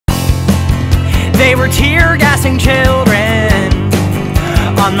They were tear gassing children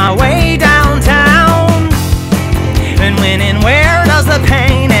on my way downtown. And when and where does the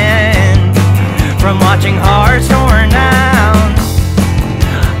pain end from watching hearts torn down?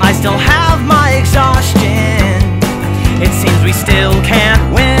 I still have my exhaustion. It seems we still can't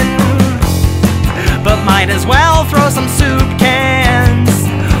win, but might as well throw some soup cans.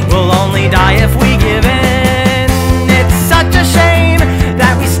 We'll only die if we give in. It's such a shame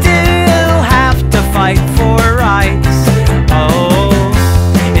that we still have to fight for rights. Oh,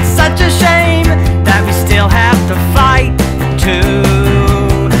 it's such a shame that we still have to fight to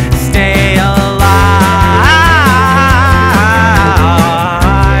stay alive.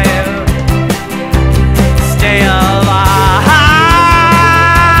 Stay alive.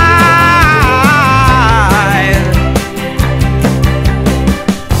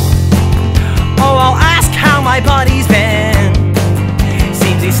 Oh, I'll ask how my buddy's been.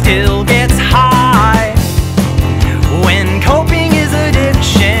 Seems he still gets high when coping is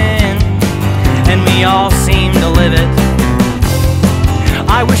addiction, and we all seem to live it.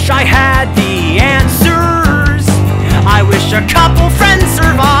 I wish I had the answers. I wish a couple friends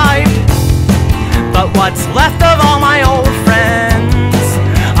survived, but what's left of all my old friends,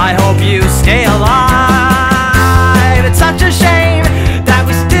 I hope you stay alive.